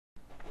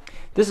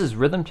This is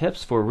Rhythm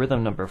Tips for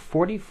rhythm number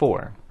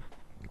 44.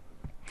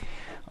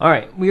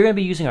 Alright, we're going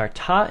to be using our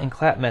ta and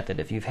clap method.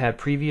 If you've had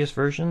previous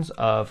versions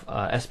of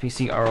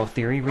SPC Aural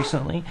Theory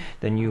recently,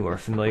 then you are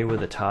familiar with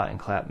the ta and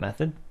clap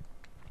method.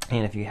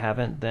 And if you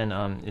haven't, then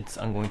I'm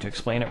going to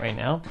explain it right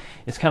now.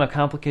 It's kind of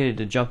complicated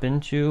to jump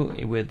into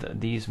with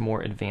these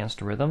more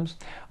advanced rhythms.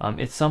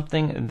 It's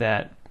something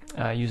that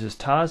uses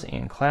tas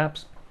and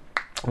claps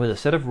with a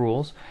set of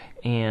rules,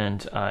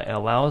 and it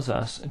allows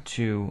us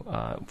to,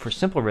 for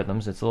simple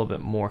rhythms, it's a little bit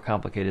more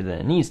complicated than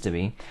it needs to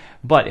be,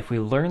 but if we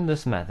learn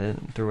this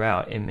method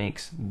throughout, it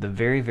makes the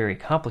very, very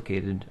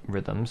complicated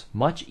rhythms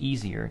much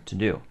easier to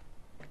do.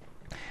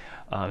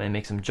 It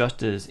makes them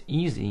just as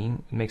easy,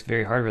 it makes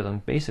very hard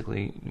rhythms,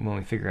 basically, when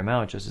we figure them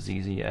out, just as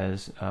easy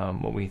as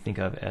what we think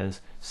of as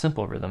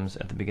simple rhythms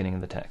at the beginning of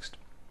the text.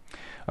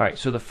 Alright,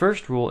 so the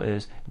first rule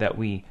is that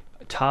we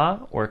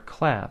ta or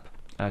clap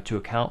to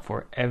account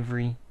for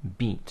every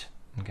beat.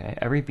 Okay,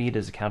 every beat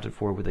is accounted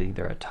for with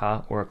either a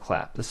ta or a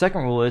clap. The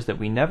second rule is that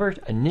we never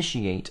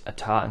initiate a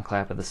ta and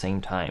clap at the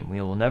same time. We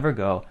will never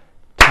go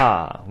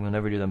ta. We'll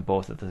never do them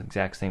both at the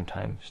exact same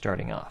time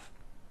starting off.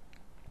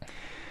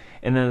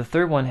 And then the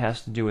third one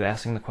has to do with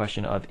asking the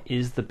question of,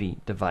 is the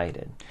beat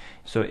divided?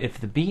 So if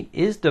the beat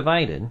is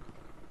divided,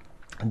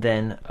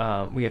 then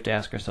we have to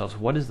ask ourselves,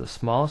 what is the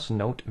smallest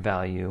note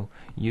value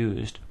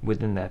used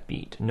within that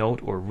beat? Note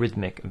or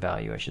rhythmic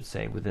value, I should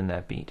say, within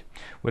that beat.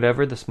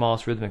 Whatever the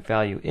smallest rhythmic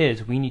value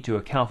is, we need to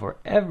account for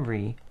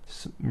every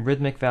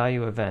rhythmic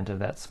value event of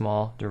that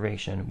small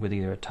duration with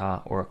either a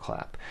ta or a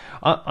clap.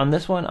 On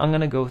this one, I'm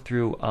going to go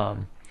through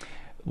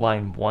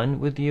line 1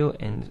 with you,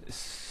 and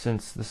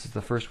since this is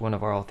the first one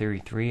of Aural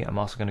Theory 3, I'm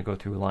also going to go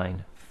through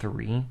line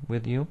 3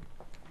 with you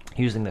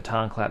using the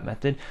ta and clap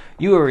method.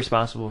 You are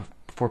responsible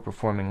for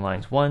performing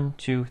lines 1,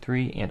 2,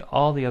 3, and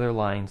all the other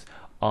lines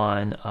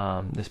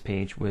on this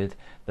page with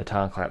the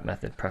ta and clap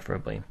method,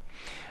 preferably.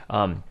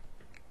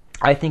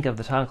 I think of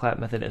the ta and clap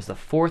method as the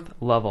fourth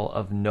level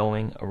of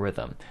knowing a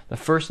rhythm. The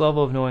first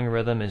level of knowing a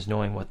rhythm is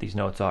knowing what these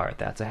notes are.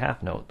 That's a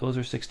half note. Those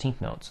are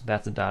 16th notes.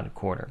 That's a dotted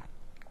quarter.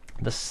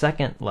 The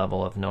second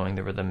level of knowing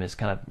the rhythm is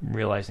kind of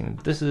realizing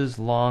this is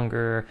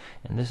longer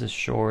and this is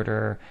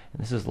shorter,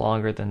 and this is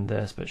longer than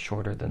this but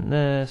shorter than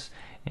this,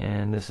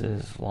 and this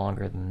is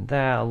longer than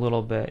that a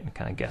little bit, and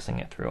kind of guessing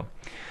it through.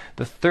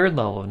 The third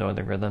level of knowing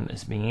the rhythm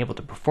is being able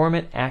to perform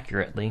it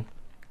accurately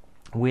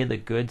with a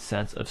good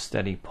sense of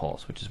steady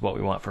pulse, which is what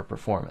we want for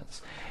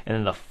performance. And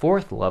then the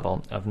fourth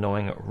level of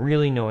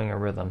really knowing a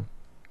rhythm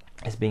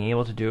is being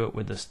able to do it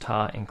with this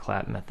ta and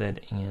clap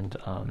method, and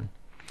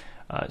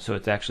so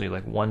it's actually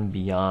like one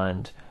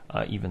beyond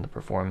even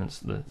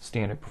the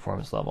standard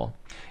performance level.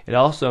 It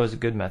also is a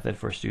good method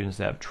for students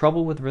that have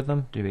trouble with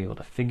rhythm to be able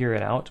to figure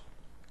it out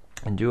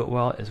and do it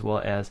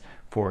well as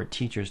for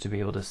teachers to be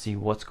able to see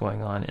what's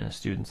going on in a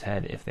student's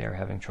head if they are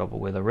having trouble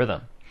with a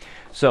rhythm.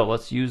 So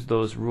let's use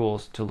those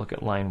rules to look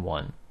at line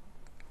 1.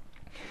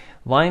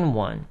 Line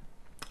 1,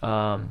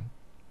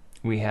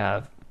 we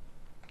have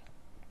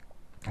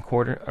a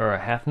quarter or a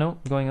half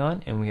note going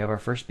on, and we have our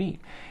first beat.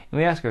 And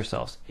we ask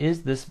ourselves,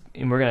 is this,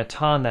 and we're going to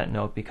ta on that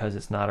note because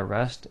it's not a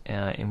rest,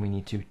 and we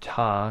need to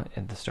ta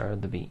at the start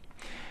of the beat.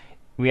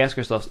 We ask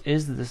ourselves,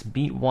 is this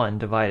beat 1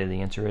 divided?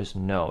 The answer is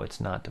no, it's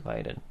not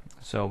divided.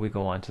 So we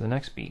go on to the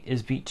next beat.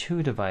 Is beat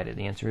 2 divided?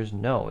 The answer is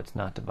no, it's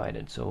not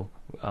divided. So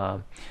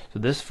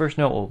this first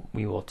note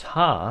we will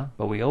ta,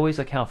 but we always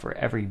account for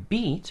every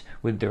beat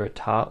with either a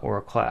ta or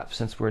a clap.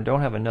 Since we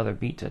don't have another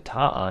beat to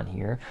ta on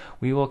here,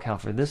 we will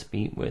account for this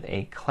beat with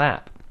a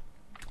clap.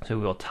 So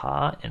we will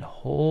ta and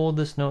hold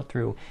this note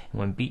through, and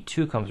when beat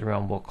 2 comes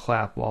around, we'll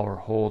clap while we're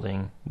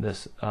holding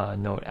this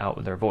note out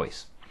with our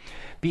voice.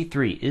 Beat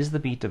 3, is the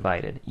beat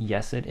divided?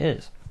 Yes, it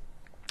is.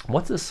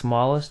 What's the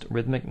smallest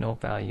rhythmic note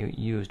value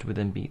used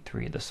within beat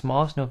 3? The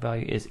smallest note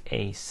value is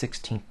a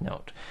 16th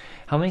note.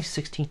 How many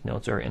 16th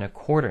notes are in a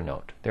quarter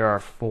note? There are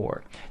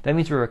 4. That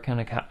means we're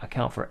going to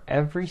account for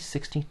every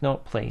 16th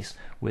note place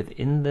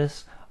within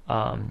this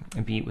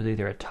beat with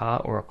either a ta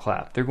or a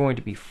clap. There are going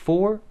to be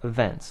 4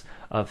 events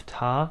of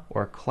ta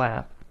or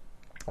clap,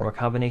 or a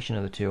combination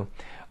of the two,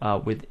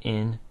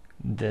 within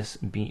this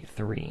beat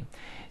 3.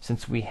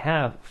 Since we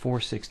have 4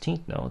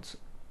 16th notes,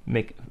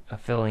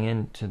 filling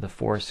into the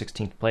 4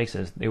 16th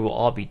places, they will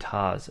all be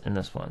tas in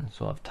this one.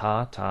 So we'll have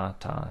ta, ta,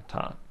 ta,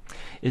 ta.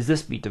 Is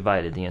this beat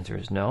divided? The answer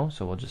is no,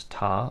 so we'll just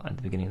ta at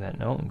the beginning of that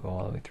note and go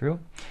all the way through.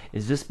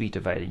 Is this beat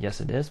divided?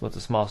 Yes, it is. What's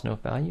the smallest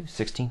note value?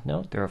 16th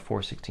note. There are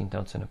 4 16th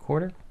notes in a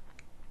quarter.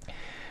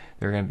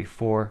 There are going to be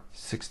 4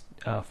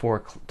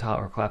 ta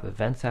or clap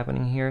events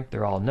happening here.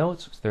 They're all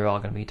notes, so they're all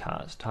going to be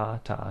tas. Ta,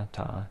 ta,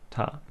 ta,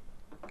 ta.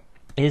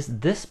 Is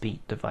this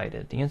beat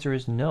divided? The answer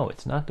is no,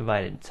 it's not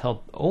divided. It's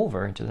held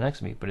over into the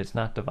next beat, but it's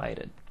not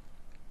divided.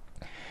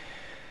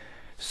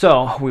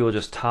 So we will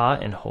just ta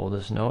and hold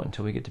this note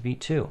until we get to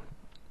beat 2.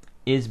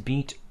 Is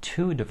beat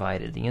 2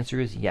 divided? The answer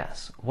is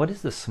yes. What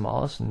is the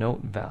smallest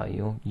note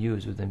value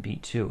used within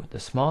beat 2? The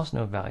smallest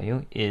note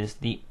value is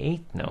the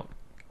 8th note.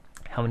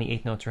 How many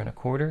 8th notes are in a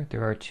quarter?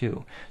 There are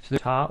 2. So there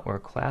are ta or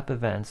clap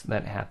events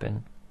that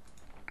happen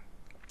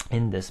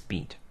in this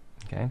beat.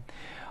 Okay,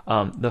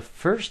 the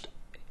first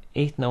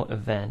eighth note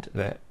event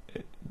that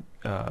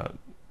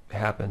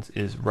happens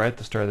is right at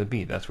the start of the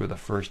beat. That's where the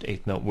first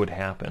eighth note would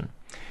happen.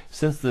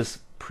 Since this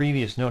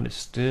previous note is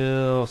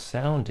still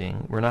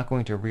sounding, we're not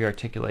going to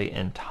re-articulate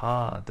and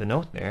ta the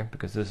note there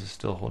because this is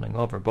still holding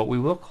over, but we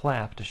will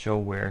clap to show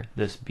where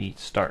this beat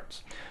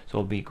starts. So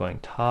we'll be going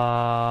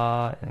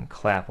ta and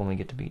clap when we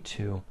get to beat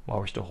 2 while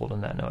we're still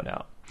holding that note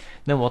out.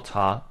 Then we'll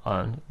ta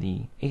on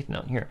the eighth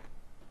note here.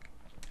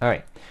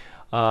 Alright,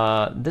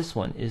 this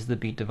one, is the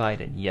beat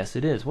divided? Yes,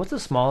 it is. What's the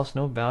smallest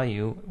note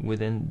value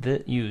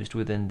used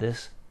within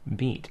this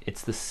beat?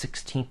 It's the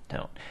 16th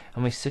note.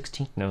 How many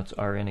 16th notes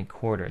are in a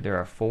quarter? There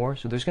are 4,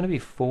 so there's going to be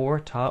 4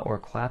 ta or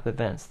clap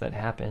events that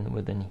happen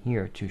within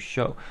here to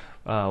show,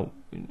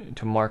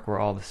 to mark where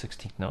all the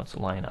 16th notes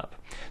line up.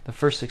 The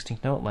first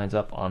 16th note lines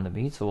up on the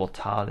beat, so we'll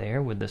ta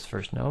there with this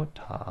first note,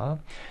 ta.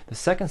 The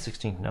second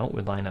 16th note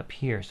would line up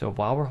here, so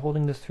while we're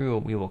holding this through,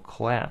 we will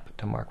clap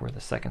to mark where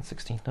the second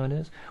 16th note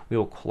is. We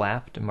will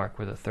clap to mark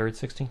where the third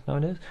 16th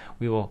note is.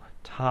 We will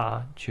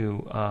ta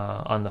to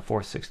on the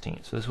fourth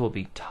 16th. So this will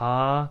be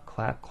ta,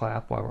 clap,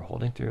 clap while we're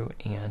holding through,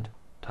 and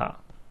ta.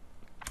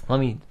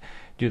 Let me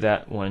do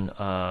that one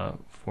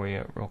for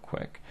you real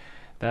quick.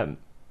 That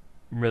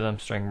rhythm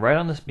string right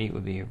on this beat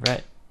would be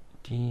ready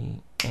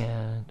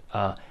and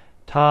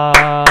ta,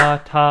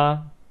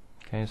 ta.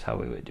 Okay, that's how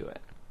we would do it.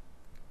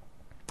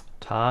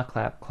 Ta,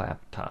 clap,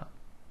 clap, ta.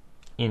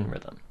 In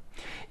rhythm.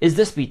 Is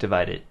this beat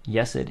divided?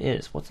 Yes, it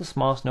is. What's the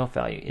smallest note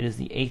value? It is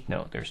the eighth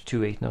note. There's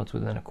 2 eighth notes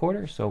within a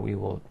quarter, so we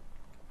will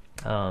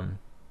have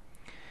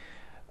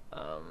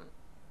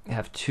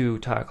 2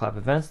 ta clap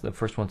events. The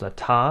first one's a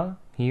ta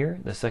here.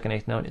 The second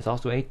eighth note is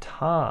also a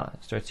ta.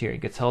 It starts here.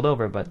 It gets held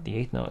over, but the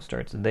eighth note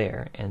starts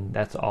there, and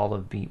that's all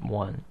of beat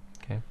 1.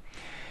 Okay.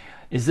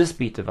 Is this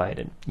beat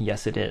divided?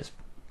 Yes, it is.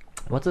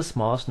 What's the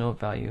smallest note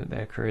value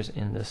that occurs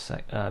in this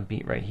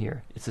beat right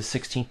here? It's the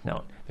 16th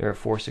note. There are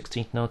 4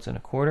 16th notes in a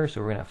quarter, so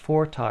we're going to have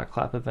 4 ta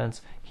clap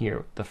events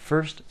here. The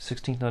first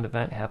 16th note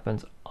event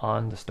happens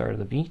on the start of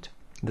the beat.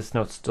 This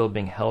note's still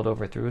being held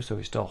over through, so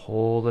we still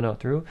hold the note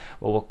through.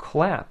 But we'll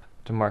clap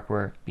to mark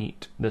where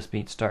this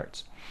beat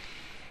starts.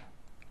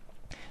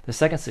 The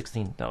second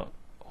 16th note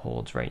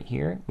holds right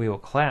here. We will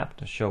clap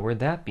to show where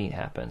that beat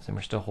happens, and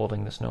we're still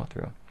holding this note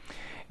through.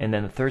 And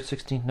then the third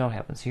 16th note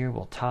happens here,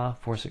 we'll ta.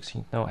 Fourth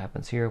 16th note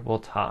happens here, we'll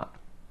ta.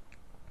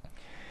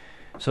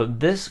 So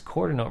this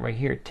quarter note right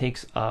here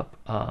takes up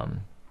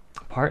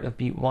part of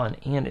beat 1,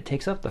 and it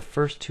takes up the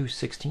first 2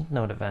 16th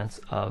note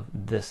events of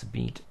this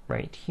beat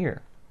right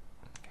here.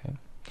 Okay.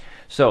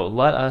 So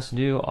let us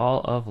do all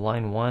of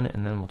line 1,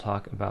 and then we'll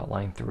talk about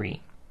line 3.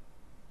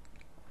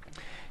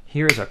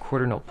 Here is our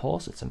quarter note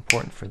pulse. It's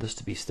important for this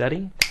to be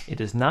steady. It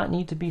does not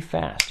need to be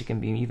fast. It can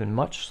be even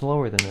much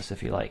slower than this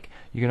if you like.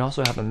 You can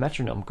also have a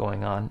metronome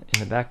going on in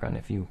the background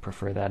if you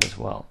prefer that as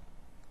well.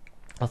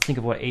 Let's think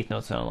of what eighth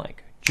notes sound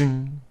like.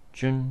 Jun,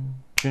 jun,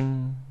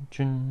 jun,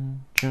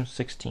 jun, jun,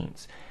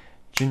 16ths.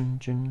 Jun,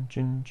 jun,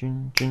 jun,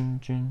 jun,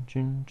 jun, jun,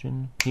 jun,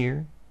 jun.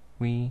 Here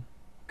we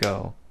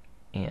go.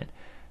 And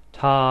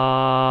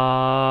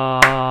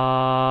ta,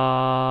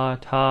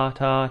 ta,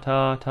 ta,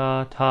 ta,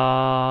 ta,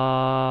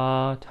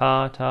 ta,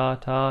 ta, ta, ta,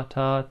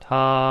 ta,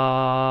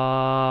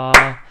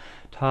 ta,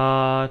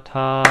 ta,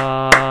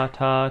 ta,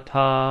 ta,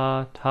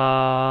 ta,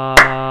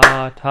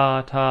 ta,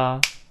 ta,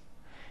 ta.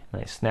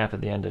 And I snap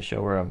at the end to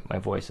show where my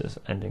voice is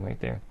ending right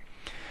there.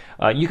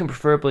 You can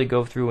preferably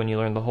go through, when you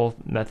learn the whole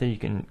method, you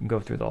can go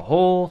through the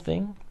whole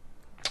thing.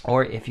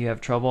 Or if you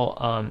have trouble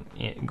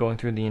going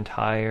through the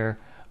entire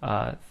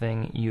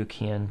thing, you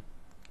can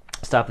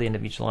stop at the end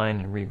of each line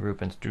and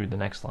regroup and do the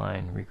next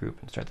line, regroup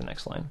and start the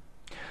next line.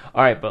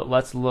 Alright, but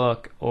let's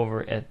look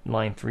over at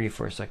line 3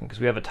 for a second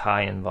because we have a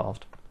tie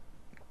involved.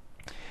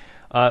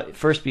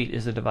 First beat,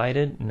 is it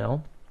divided?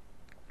 No.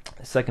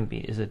 Second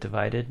beat, is it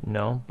divided?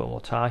 No, but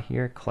we'll ta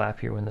here, clap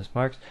here when this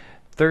marks.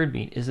 Third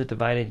beat, is it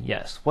divided?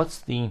 Yes. What's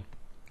the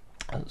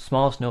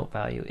smallest note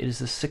value? It is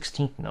the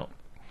 16th note.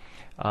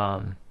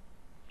 How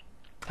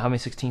many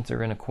 16ths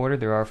are in a quarter?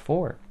 There are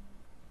 4.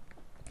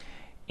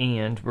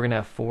 And we're going to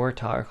have 4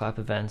 ta or clap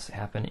events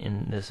happen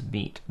in this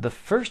beat. The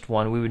first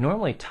one we would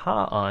normally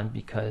ta on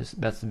because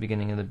that's the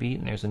beginning of the beat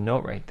and there's a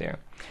note right there.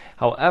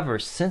 However,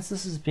 since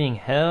this is being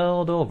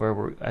held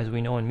over, as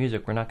we know in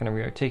music, we're not going to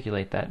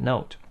re-articulate that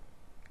note.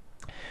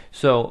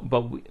 So,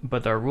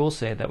 but our rules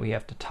say that we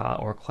have to ta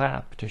or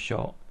clap to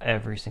show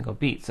every single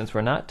beat. Since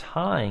we're not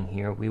taing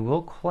here, we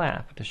will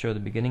clap to show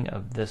the beginning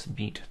of this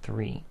beat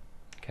 3.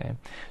 Okay,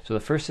 so the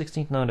first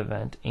 16th note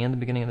event and the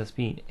beginning of this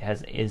beat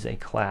is a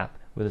clap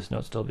with this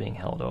note still being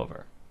held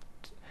over.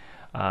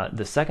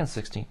 The second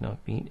 16th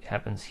note beat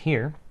happens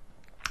here.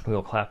 We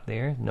will clap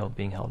there, note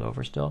being held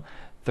over still.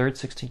 Third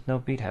 16th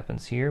note beat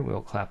happens here. We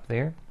will clap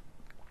there.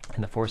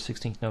 And the fourth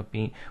 16th note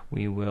beat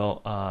we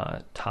will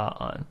ta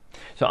on.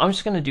 So I'm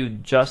just going to do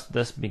just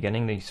this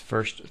beginning, these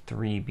first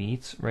 3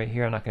 beats right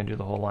here. I'm not going to do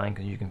the whole line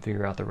because you can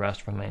figure out the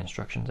rest from my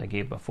instructions I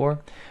gave before.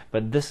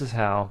 But this is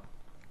how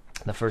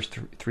the first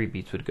 3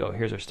 beats would go.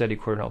 Here's our steady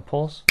quarter note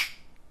pulse.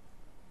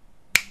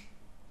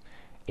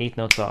 Eighth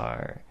notes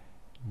are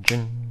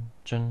jun,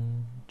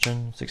 jun,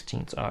 jun.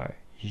 16ths are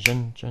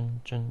jun,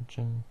 jun, jun,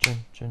 jun,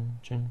 jun, jun,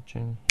 jun,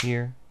 jun.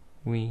 Here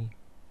we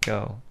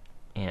go.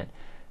 And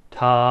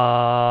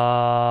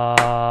ta,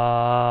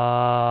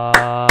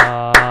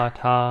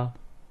 ta.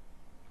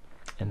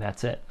 And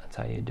that's it. That's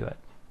how you do it.